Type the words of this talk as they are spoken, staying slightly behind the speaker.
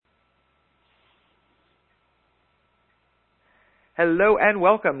Hello and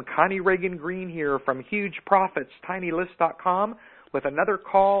welcome. Connie Reagan Green here from HugeProfitsTinyList.com with another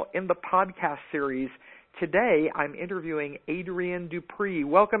call in the podcast series. Today I'm interviewing Adrienne Dupree.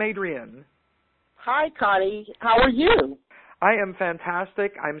 Welcome, Adrienne. Hi, Connie. How are you? I am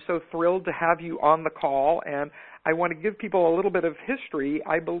fantastic. I'm so thrilled to have you on the call, and I want to give people a little bit of history.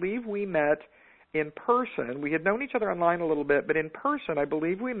 I believe we met in person. We had known each other online a little bit, but in person I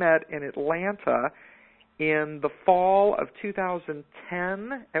believe we met in Atlanta in the fall of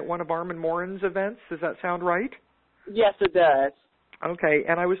 2010 at one of Armin Morin's events. Does that sound right? Yes, it does. Okay,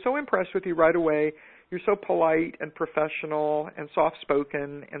 and I was so impressed with you right away. You're so polite and professional and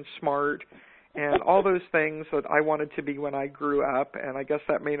soft-spoken and smart and all those things that I wanted to be when I grew up, and I guess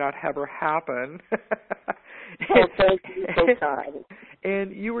that may not ever happen. Oh, thank you. So kind.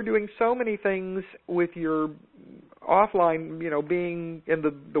 And you were doing so many things with your offline, being in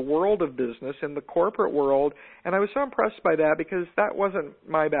the world of business, in the corporate world, and I was so impressed by that because that wasn't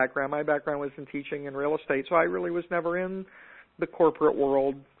my background. My background was in teaching and real estate, so I really was never in the corporate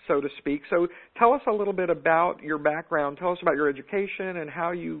world, so to speak. So tell us a little bit about your background. Tell us about your education and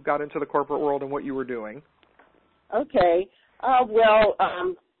how you got into the corporate world and what you were doing. Okay.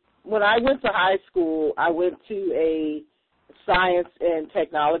 When I went to high school, I went to a science and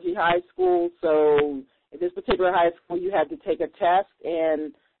technology high school, so in this particular high school, you had to take a test,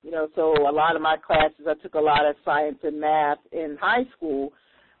 and, so a lot of my classes, I took a lot of science and math in high school,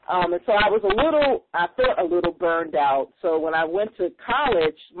 and so I felt a little burned out. So when I went to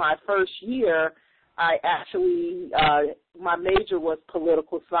college, my first year, I actually, my major was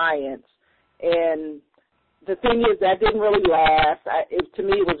political science, and the thing is that didn't really last. To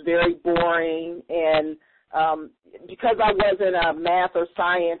me, it was very boring, and because I wasn't a math or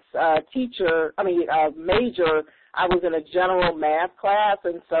science major, I was in a general math class,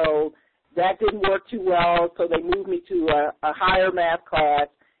 and so that didn't work too well, so they moved me to a higher math class,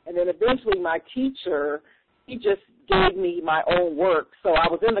 and then eventually my teacher, he just gave me my own work. So I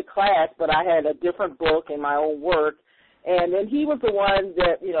was in the class, but I had a different book and my own work, and then he was the one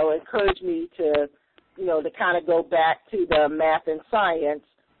that, encouraged me to kind of go back to the math and science,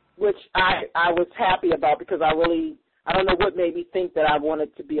 which I was happy about because I don't know what made me think that I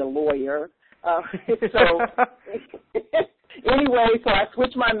wanted to be a lawyer. So I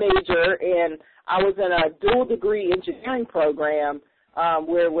switched my major, and I was in a dual degree engineering program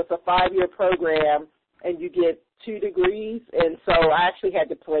where with a 5-year program, and you get 2 degrees. And so I actually had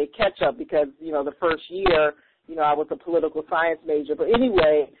to play catch up because, the first year, I was a political science major. But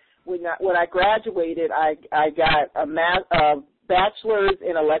anyway, when I graduated, I got a bachelor's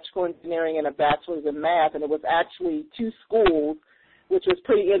in electrical engineering and a bachelor's in math, and it was actually 2 schools, which was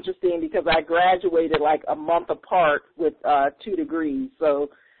pretty interesting because I graduated like a month apart with 2 degrees. So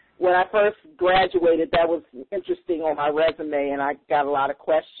when I first graduated, that was interesting on my resume, and I got a lot of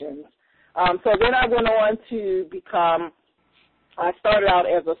questions. So then I went on to I started out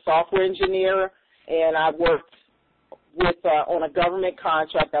as a software engineer, and I worked on a government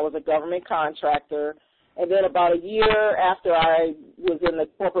contract. I was a government contractor. And then about a year after I was in the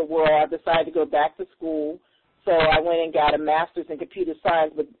corporate world, I decided to go back to school. So I went and got a master's in computer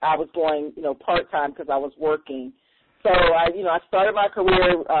science, but I was going, part-time because I was working. So I started my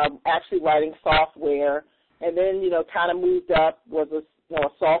career actually writing software, and then, kind of moved up, was a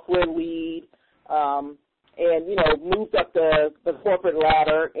software lead, and, moved up the corporate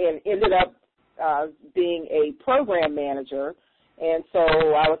ladder and ended up being a program manager. And so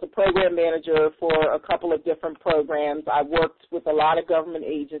I was a program manager for a couple of different programs. I worked with a lot of government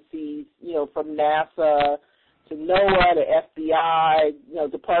agencies, from NASA to NOAA to FBI,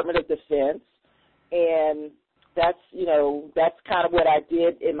 Department of Defense. And that's kind of what I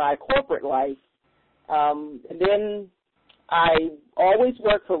did in my corporate life. And then I always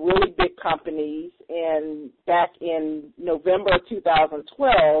worked for really big companies. And back in November of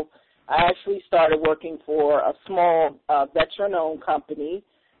 2012, I actually started working for a small veteran-owned company,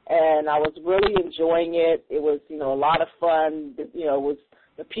 and I was really enjoying it. It was, a lot of fun.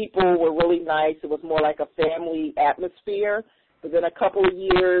 The people were really nice. It was more like a family atmosphere. But then a couple of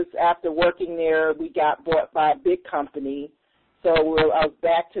years after working there, we got bought by a big company. So I was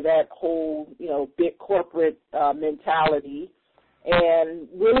back to that whole, big corporate mentality, and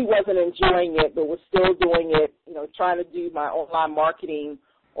really wasn't enjoying it, but was still doing it, trying to do my online marketing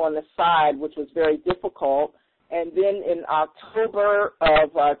on the side, which was very difficult. And then in October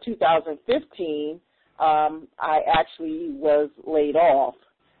of 2015, I actually was laid off.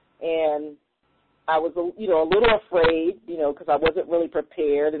 And I was, a little afraid, because I wasn't really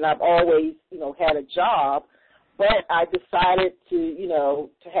prepared, and I've always, had a job. But I decided to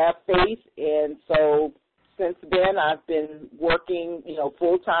have faith, and so since then, I've been working,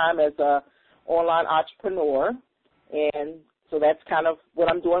 full-time as a online entrepreneur, and so that's kind of what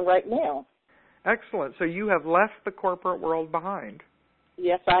I'm doing right now. Excellent. So you have left the corporate world behind.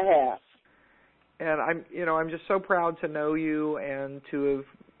 Yes, I have. And I'm just so proud to know you and to have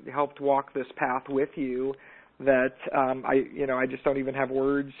helped walk this path with you that I just don't even have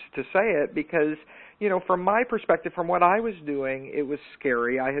words to say it because, from my perspective, from what I was doing, it was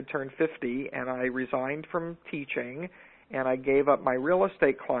scary. I had turned 50 and I resigned from teaching and I gave up my real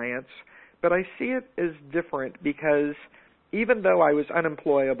estate clients, but I see it as different because even though I was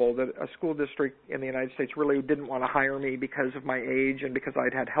unemployable, a school district in the United States really didn't want to hire me because of my age and because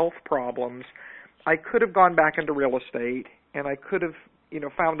I'd had health problems, I could have gone back into real estate and I could have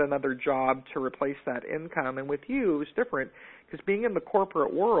found another job to replace that income. And with you, it was different because being in the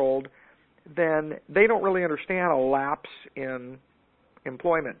corporate world, then they don't really understand a lapse in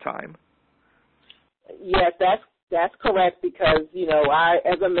employment time. Yes, that's correct because, I,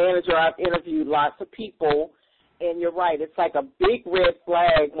 as a manager, I've interviewed lots of people, and you're right. It's like a big red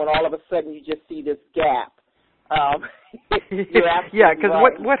flag when all of a sudden you just see this gap. Yeah, because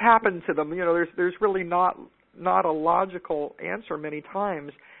right. What happened to them? There's really not a logical answer many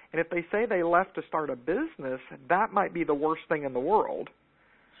times. And if they say they left to start a business, that might be the worst thing in the world.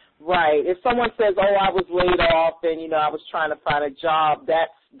 Right. If someone says, oh, I was laid off and, I was trying to find a job,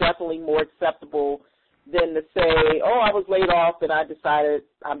 that's definitely more acceptable than to say, oh, I was laid off and I decided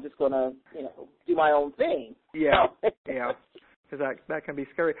I'm just going to, do my own thing. Yeah, yeah, because that can be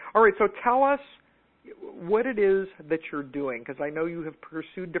scary. All right, so tell us what it is that you're doing, because I know you have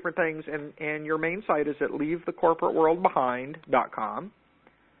pursued different things, and your main site is at leavethecorporateworldbehind.com.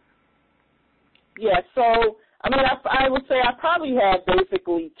 Yeah, so, I would say I probably have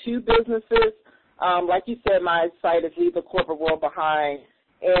basically two businesses. Like you said, my site is Leave the Corporate World Behind,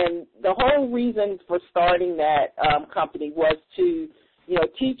 and the whole reason for starting that company was to,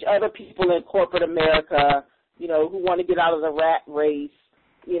 teach other people in corporate America, who want to get out of the rat race,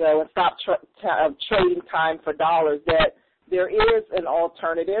 and stop trading time for dollars, that there is an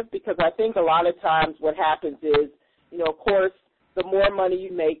alternative, because I think a lot of times what happens is, of course, the more money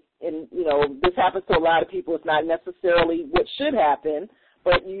you make, and, this happens to a lot of people, it's not necessarily what should happen,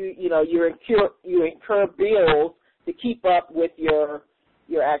 but you incur bills to keep up with your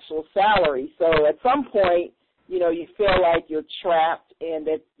actual salary. So at some point, you feel like you're trapped and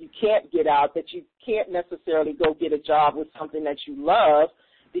that you can't get out, that you can't necessarily go get a job with something that you love,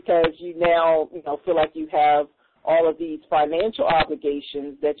 because you now, feel like you have all of these financial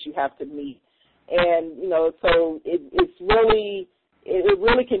obligations that you have to meet. And, so it really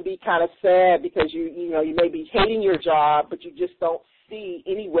can be kind of sad, because you may be hating your job, but you just don't see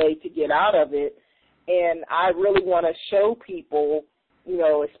any way to get out of it. And I really want to show people,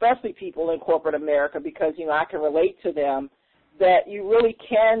 especially people in corporate America, because, I can relate to them, that you really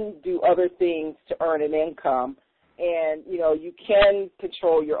can do other things to earn an income. And, you can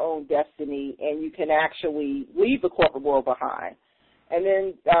control your own destiny, and you can actually leave the corporate world behind. And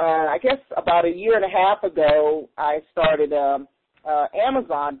then I guess about a year and a half ago, I started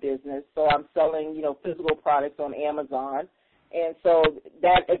Amazon business. So I'm selling, physical products on Amazon. And so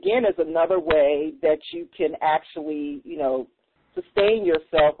that, again, is another way that you can actually, sustain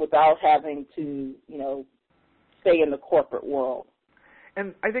yourself without having to, stay in the corporate world.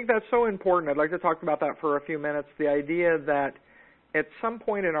 And I think that's so important. I'd like to talk about that for a few minutes, the idea that at some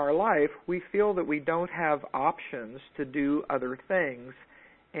point in our life, we feel that we don't have options to do other things.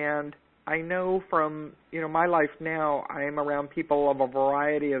 And I know from, my life now, I am around people of a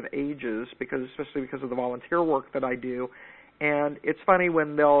variety of ages, especially because of the volunteer work that I do. And it's funny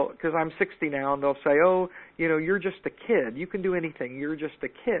when because I'm 60 now, and they'll say, oh, you're just a kid. You can do anything. You're just a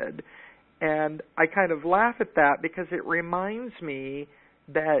kid. And I kind of laugh at that, because it reminds me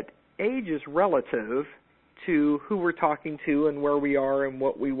that age is relative to who we're talking to and where we are and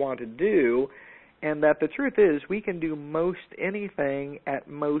what we want to do, and that the truth is we can do most anything at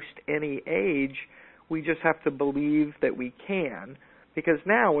most any age. We just have to believe that we can. Because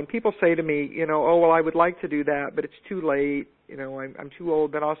now when people say to me, oh, well, I would like to do that, but it's too late, I'm too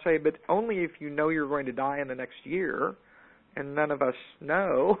old, then I'll say, but only if you know you're going to die in the next year, and none of us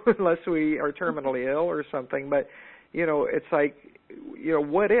know unless we are terminally ill or something. But, it's like,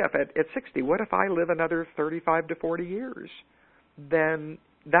 what if at 60, what if I live another 35 to 40 years? Then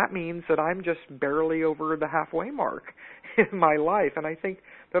that means that I'm just barely over the halfway mark in my life. And I think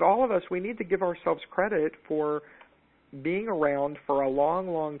that all of us, we need to give ourselves credit for being around for a long,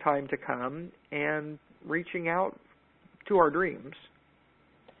 long time to come and reaching out to our dreams.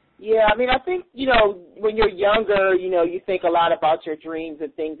 Yeah, I think, when you're younger, you think a lot about your dreams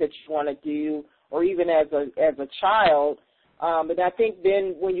and things that you want to do or even as a child. And I think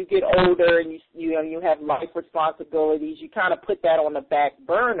then when you get older and you have life responsibilities, you kind of put that on the back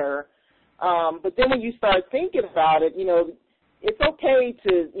burner. But then when you start thinking about it, it's okay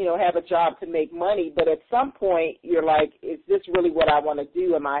to, have a job to make money, but at some point you're like, is this really what I want to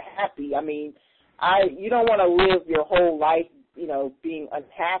do? Am I happy? I mean, you don't want to live your whole life, being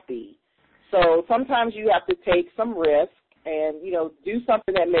unhappy. So sometimes you have to take some risk and, do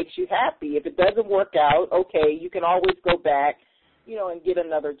something that makes you happy. If it doesn't work out, okay, you can always go back, and get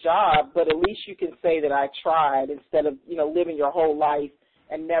another job, but at least you can say that I tried instead of, living your whole life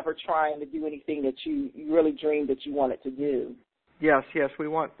and never trying to do anything that you really dreamed that you wanted to do. Yes, we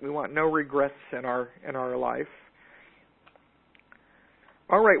want no regrets in our life.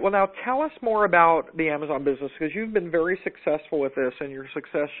 All right, well, now tell us more about the Amazon business, because you've been very successful with this and your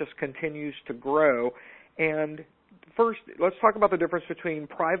success just continues to grow. And first, let's talk about the difference between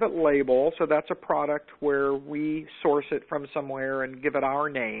private label, so that's a product where we source it from somewhere and give it our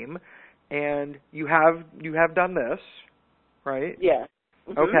name, and you have done this, right? Yeah.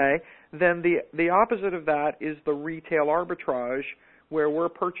 Mm-hmm. Okay. Then the opposite of that is the retail arbitrage, where we're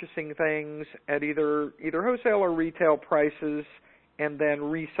purchasing things at either wholesale or retail prices and then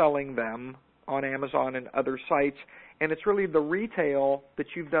reselling them on Amazon and other sites. And it's really the retail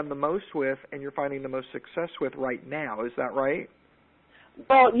that you've done the most with and you're finding the most success with right now. Is that right?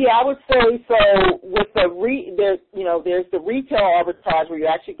 Well, yeah, I would say so. With there's the retail arbitrage where you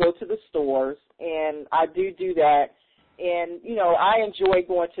actually go to the stores, and I do that. And I enjoy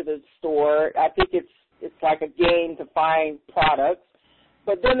going to the store. I think it's like a game to find products.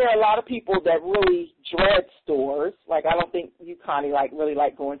 But then there are a lot of people that really dread stores. Like, I don't think you, Connie, really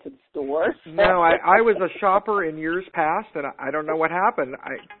like going to the stores. No, I was a shopper in years past, and I don't know what happened.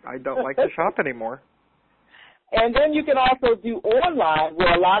 I don't like to shop anymore. And then you can also do online,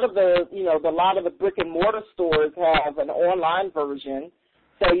 where a lot of the brick and mortar stores have an online version,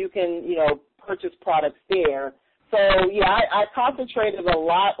 so you can purchase products there. So yeah, I concentrated a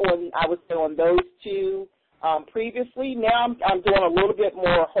lot on those two previously. Now I'm doing a little bit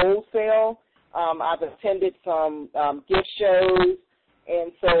more wholesale. I've attended some gift shows,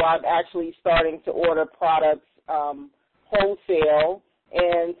 and so I'm actually starting to order products wholesale.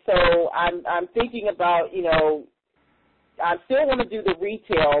 And so I'm thinking about, I still want to do the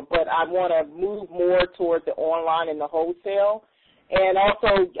retail, but I want to move more toward the online and the wholesale, and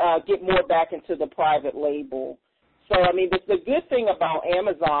also get more back into the private label. So, I mean, the good thing about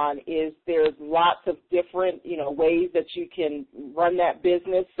Amazon is there's lots of different, ways that you can run that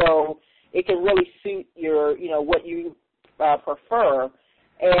business, so it can really suit your, what you prefer.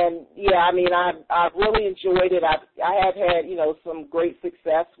 And, yeah, I mean, I've really enjoyed it. I have had, some great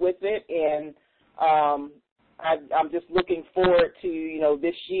success with it, and I'm just looking forward to,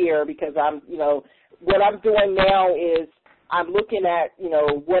 this year, because what I'm doing now is I'm looking at,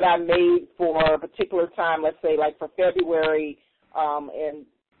 what I made for a particular time, let's say like for February in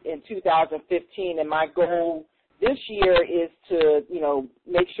 2015, and my goal this year is to,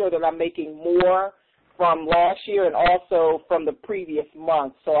 make sure that I'm making more from last year and also from the previous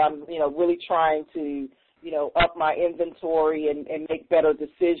month. So I'm, really trying to, up my inventory and make better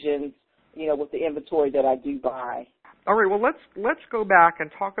decisions, with the inventory that I do buy. All right, well, let's go back and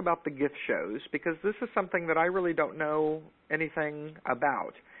talk about the gift shows, because this is something that I really don't know anything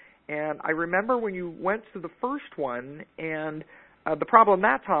about. And I remember when you went to the first one, and the problem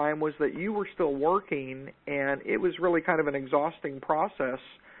that time was that you were still working, and it was really kind of an exhausting process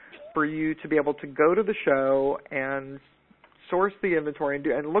for you to be able to go to the show and source the inventory and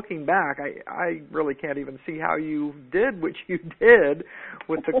do. And looking back, I really can't even see how you did what you did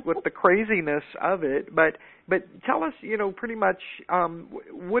with the craziness of it. But tell us, pretty much,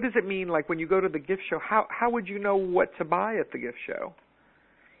 what does it mean? Like when you go to the gift show, how would you know what to buy at the gift show?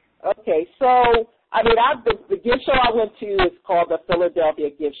 Okay, so I mean, the gift show I went to is called the Philadelphia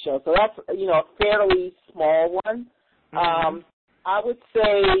Gift Show. So that's a fairly small one. Mm-hmm. I would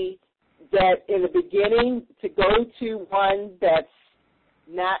say that in the beginning, to go to one that's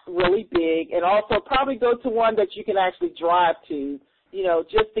not really big, and also probably go to one that you can actually drive to,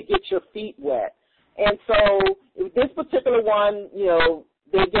 just to get your feet wet. And so this particular one,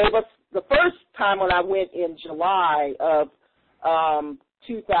 they gave us, the first time when I went in July of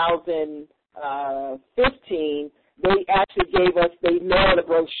 2015, they actually they mailed a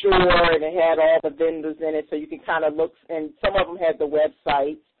brochure, and it had all the vendors in it, so you can kind of look, and some of them had the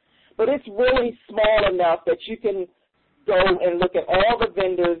websites. But it's really small enough that you can go and look at all the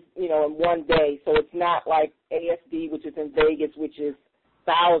vendors, in one day. So it's not like ASD, which is in Vegas, which is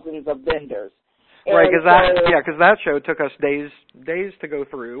thousands of vendors. Right, And because that show took us days to go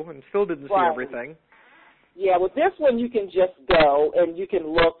through and still didn't see everything. Yeah, with this one you can just go and you can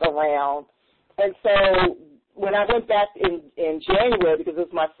look around. And so when I went back in January, because it was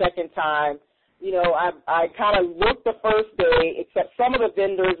my second time, you know, I kind of looked the first day, except some of the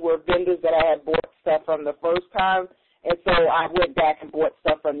vendors were vendors that I had bought stuff from the first time, and so I went back and bought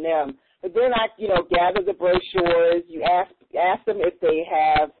stuff from them. But then I, you know, gathered the brochures. You ask them if they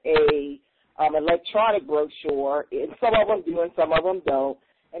have a electronic brochure, and some of them do and some of them don't.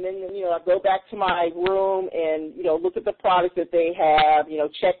 And then, you know, I go back to my room and, you know, look at the products that they have, you know,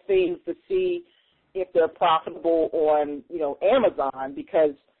 check things to see if they're profitable on, you know, Amazon,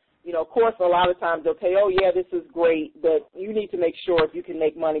 because, you know, of course, a lot of times they'll say, oh, yeah, this is great, but you need to make sure if you can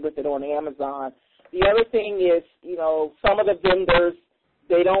make money with it on Amazon. The other thing is, you know, some of the vendors,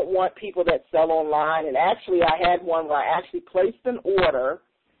 they don't want people that sell online. And actually, I had one where I actually placed an order,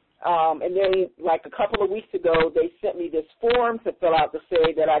 and then like a couple of weeks ago, they sent me this form to fill out to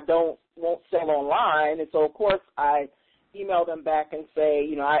say that I won't sell online. And so, of course, I email them back and say,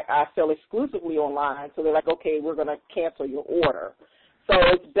 you know, I sell exclusively online. So they're like, okay, we're going to cancel your order. So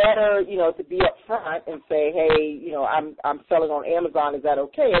it's better, you know, to be up front and say, hey, you know, I'm selling on Amazon. Is that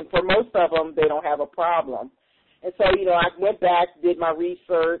okay? And for most of them, they don't have a problem. And so, you know, I went back, did my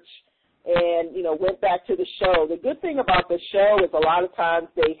research, and, you know, went back to the show. The good thing about the show is a lot of times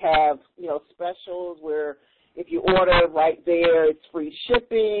they have, you know, specials where if you order right there, it's free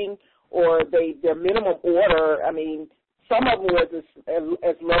shipping, or their minimum order, I mean, some of them was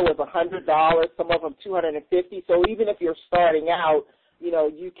as low as $100, some of them $250. So even if you're starting out, you know,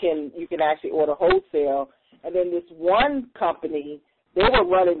 you can actually order wholesale. And then this one company, they were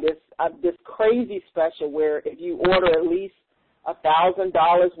running this crazy special where if you order at least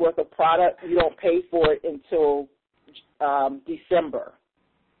 $1,000 worth of product, you don't pay for it until December.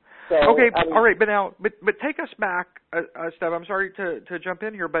 So, okay, all right, but take us back, Steph. I'm sorry to jump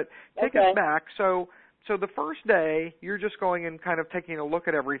in here, but take us back. So the first day, you're just going and kind of taking a look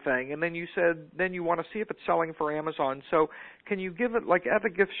at everything, and then you said then you want to see if it's selling for Amazon. So can you give it, like at the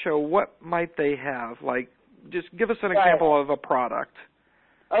gift show, what might they have? Like, just give us an example of a product.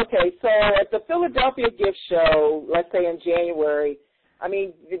 Okay, so at the Philadelphia gift show, let's say in January, I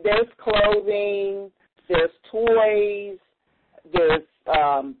mean, there's clothing, there's toys, there's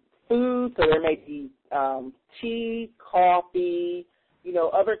food, so there may be tea, coffee, you know,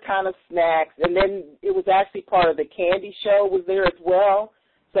 other kind of snacks, and then it was actually part of the candy show was there as well.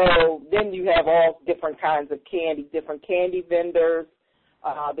 So then you have all different kinds of candy, different candy vendors.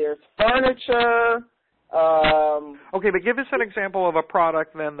 There's furniture. Okay, but give us an example of a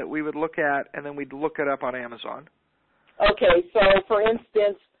product then that we would look at, and then we'd look it up on Amazon. Okay, so for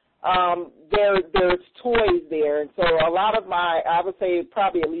instance, there's toys there, and so a lot of I would say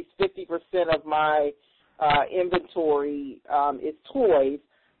probably at least 50% of my inventory is toys.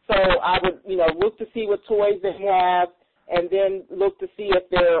 So I would, you know, look to see what toys they have, and then look to see if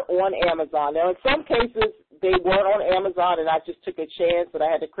they're on Amazon. Now, in some cases, they weren't on Amazon, and I just took a chance, but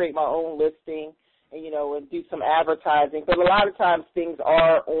I had to create my own listing and, you know, and do some advertising. But a lot of times things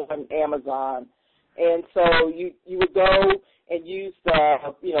are on Amazon. And so you would go and use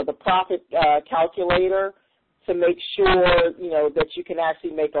the profit calculator to make sure, you know, that you can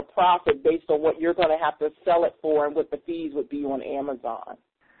actually make a profit based on what you're going to have to sell it for and what the fees would be on Amazon.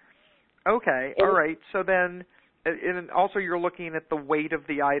 Okay, all right. So then, and also you're looking at the weight of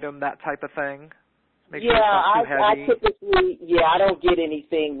the item, that type of thing? Make sure it's not too heavy. I typically, I don't get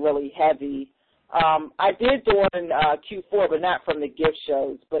anything really heavy. I did during Q4, but not from the gift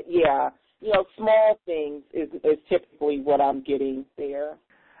shows. But, yeah, you know, small things is typically what I'm getting there.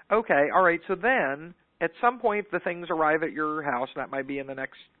 Okay, all right. So then, at some point, the things arrive at your house. That might be in the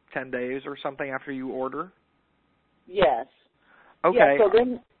next 10 days or something after you order? Yes. Okay. Yeah, so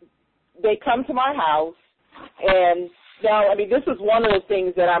then they come to my house, and now, I mean, this is one of the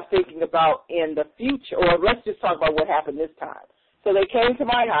things that I'm thinking about in the future, or let's just talk about what happened this time. So they came to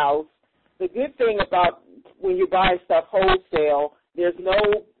my house. The good thing about when you're buying stuff wholesale, there's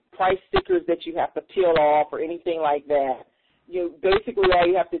no price stickers that you have to peel off or anything like that. You basically all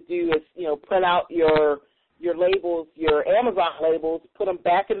you have to do is, you know, print out your labels, your Amazon labels, put them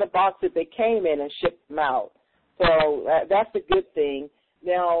back in the box that they came in and ship them out. So that's a good thing.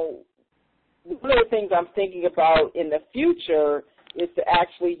 Now, one of the things I'm thinking about in the future is to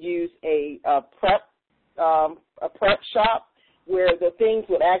actually use a prep shop where the things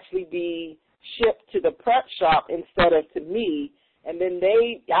would actually be shipped to the prep shop instead of to me, and then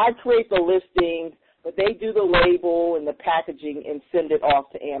I create the listings, but they do the label and the packaging and send it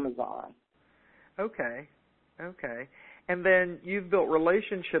off to Amazon. Okay. And then you've built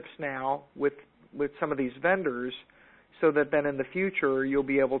relationships now with with some of these vendors, so that then in the future you'll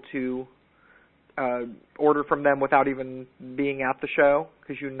be able to order from them without even being at the show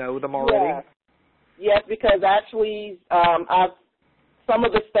because you know them already? Yes, because actually some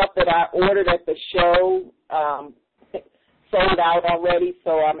of the stuff that I ordered at the show sold out already,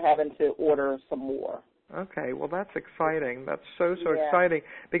 so I'm having to order some more. Okay, well, that's exciting. That's so exciting,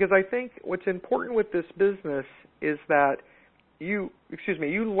 because I think what's important with this business is that you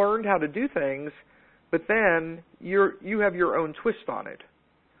learned how to do things, but then you have your own twist on it.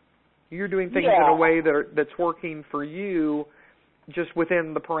 You're doing things in a way that's working for you, just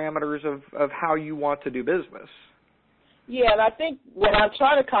within the parameters of how you want to do business. Yeah, and I think what I'm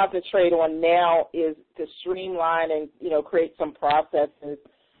trying to concentrate on now is to streamline and, create some processes.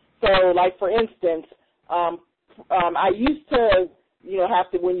 So, like, for instance, I used to,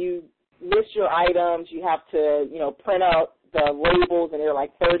 have to, when you list your items, you have to, print out the labels, and there are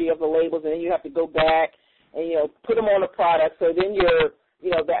like 30 of the labels, and then you have to go back and, put them on the product. So then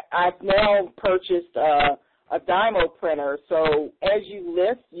I've now purchased a Dymo printer. So as you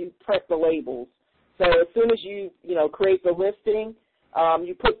list, you print the labels. So as soon as you create the listing,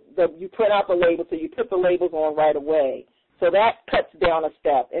 you print out the labels, so you put the labels on right away. So that cuts down a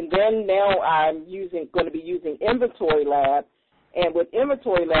step. And then now I'm going to be using Inventory Lab. And with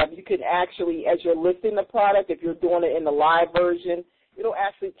Inventory Lab, you can actually, as you're listing the product, if you're doing it in the live version, it'll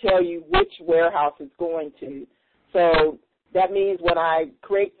actually tell you which warehouse it's going to. So that means when I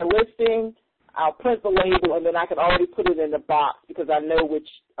create the listing, I'll print the label, and then I can already put it in the box because I know which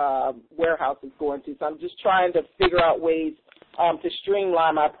warehouse it's going to. So I'm just trying to figure out ways to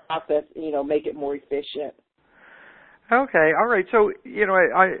streamline my process, make it more efficient. Okay, all right. So,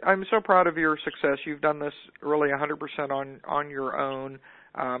 I'm so proud of your success. You've done this really 100% on your own.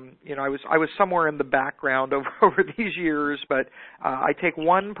 I was somewhere in the background over these years, but I take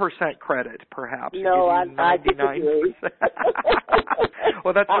 1% credit, perhaps. No, I disagree.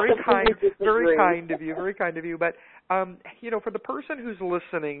 Well, that's very kind of you. But for the person who's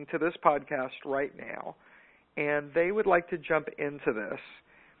listening to this podcast right now, and they would like to jump into this,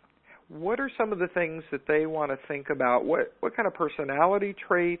 what are some of the things that they want to think about? What kind of personality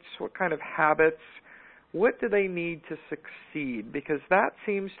traits, what kind of habits, what do they need to succeed? Because that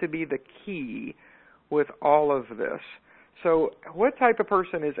seems to be the key with all of this. So what type of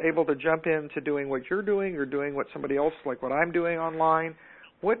person is able to jump into doing what you're doing or doing what somebody else, like what I'm doing online?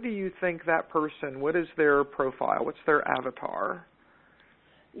 What do you think that person, what is their profile? What's their avatar?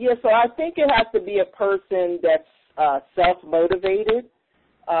 Yeah, so I think it has to be a person that's self-motivated.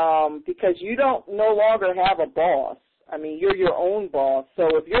 Because you don't no longer have a boss. I mean, you're your own boss.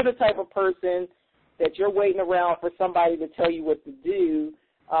 So if you're the type of person that you're waiting around for somebody to tell you what to do,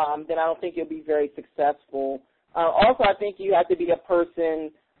 then I don't think you'll be very successful. Also, I think you have to be a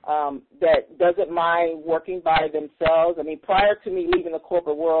person that doesn't mind working by themselves. I mean, prior to me leaving the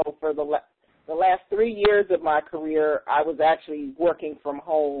corporate world for the last 3 years of my career, I was actually working from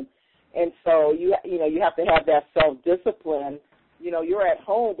home. And so you have to have that self-discipline. You're at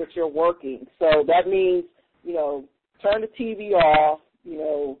home, but you're working. So that means, turn the TV off.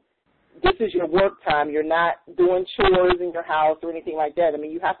 This is your work time. You're not doing chores in your house or anything like that. I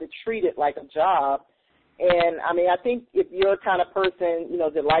mean, you have to treat it like a job. And, I mean, I think if you're a kind of person,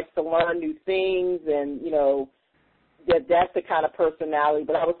 that likes to learn new things and, that's the kind of personality.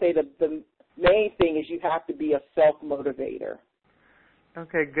 But I would say the main thing is you have to be a self-motivator.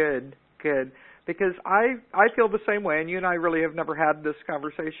 Okay, good. Because I feel the same way, and you and I really have never had this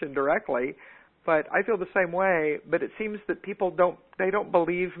conversation directly, but I feel the same way, but it seems that people don't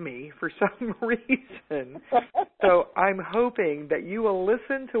believe me for some reason. So I'm hoping that you will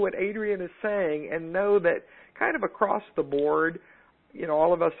listen to what Adrienne is saying and know that kind of across the board,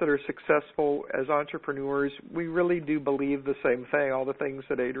 all of us that are successful as entrepreneurs, we really do believe the same thing, all the things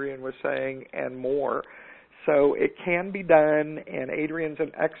that Adrienne was saying and more. So it can be done, and Adrienne's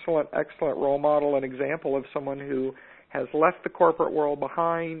an excellent role model and example of someone who has left the corporate world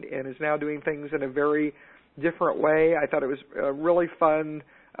behind and is now doing things in a very different way. I thought it was really fun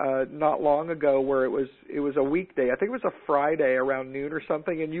not long ago where it was a weekday. I think it was a Friday around noon or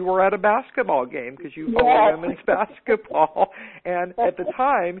something, and you were at a basketball game because you follow women's basketball. And at the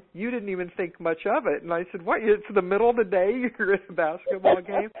time, you didn't even think much of it. And I said, what, it's the middle of the day, you're at a basketball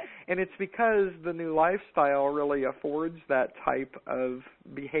game? And it's because the new lifestyle really affords that type of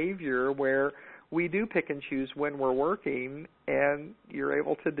behavior where we do pick and choose when we're working, and you're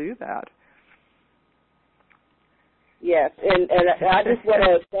able to do that. Yes, and I just want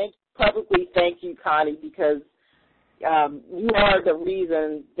to publicly thank you, Connie, because you are the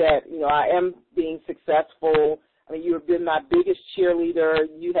reason that, I am being successful. I mean, you have been my biggest cheerleader.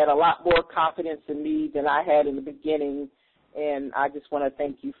 You had a lot more confidence in me than I had in the beginning, and I just want to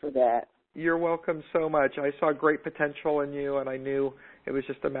thank you for that. You're welcome so much. I saw great potential in you, and I knew it was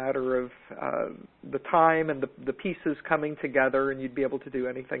just a matter of the time and the pieces coming together, and you'd be able to do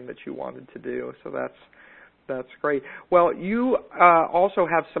anything that you wanted to do. So that's great. Well, you also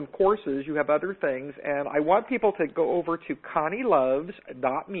have some courses. You have other things, and I want people to go over to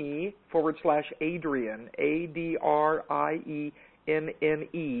ConnieLoves.me/Adrienne, ADRIENNE,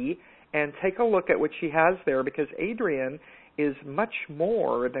 and take a look at what she has there, because Adrienne is much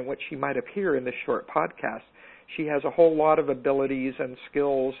more than what she might appear in this short podcast. She has a whole lot of abilities and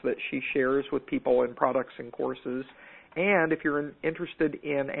skills that she shares with people in products and courses. And if you're interested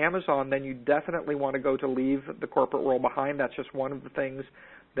in Amazon, then you definitely want to go to Leave the Corporate World Behind. That's just one of the things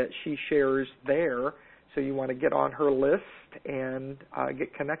that she shares there. So you want to get on her list and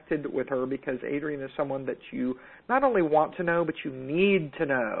get connected with her, because Adrienne is someone that you not only want to know, but you need to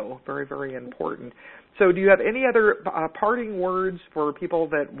know. Very, very important. So do you have any other parting words for people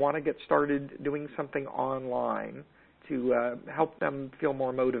that want to get started doing something online to help them feel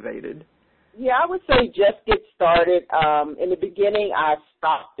more motivated? Yeah, I would say just get started. In the beginning, I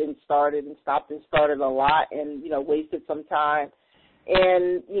stopped and started a lot, and, wasted some time.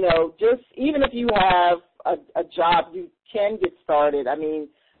 And, just even if you have a job, you can get started. I mean,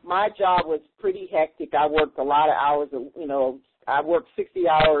 my job was pretty hectic. I worked a lot of hours, I worked 60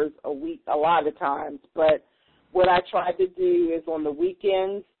 hours a week a lot of times. But what I tried to do is on the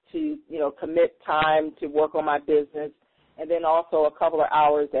weekends to, commit time to work on my business, and then also a couple of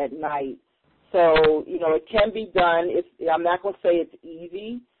hours at night. So, it can be done. I'm not going to say it's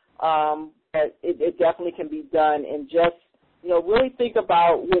easy, but it definitely can be done. And just, really think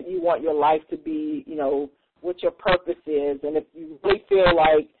about what you want your life to be, what your purpose is. And if you really feel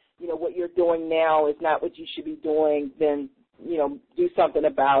like, what you're doing now is not what you should be doing, then, do something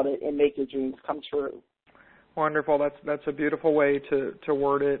about it and make your dreams come true. Wonderful. That's a beautiful way to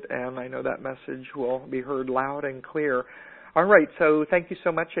word it, and I know that message will be heard loud and clear. All right, so thank you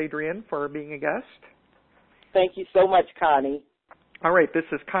so much, Adrienne, for being a guest. Thank you so much, Connie. All right, this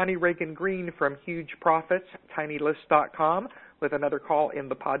is Connie Reagan-Green from Huge Profits, TinyList.com, with another call in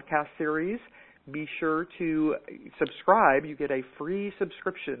the podcast series. Be sure to subscribe. You get a free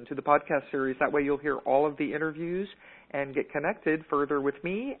subscription to the podcast series. That way you'll hear all of the interviews and get connected further with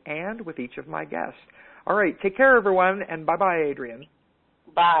me and with each of my guests. All right, take care, everyone, and bye-bye, Adrienne.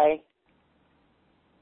 Bye.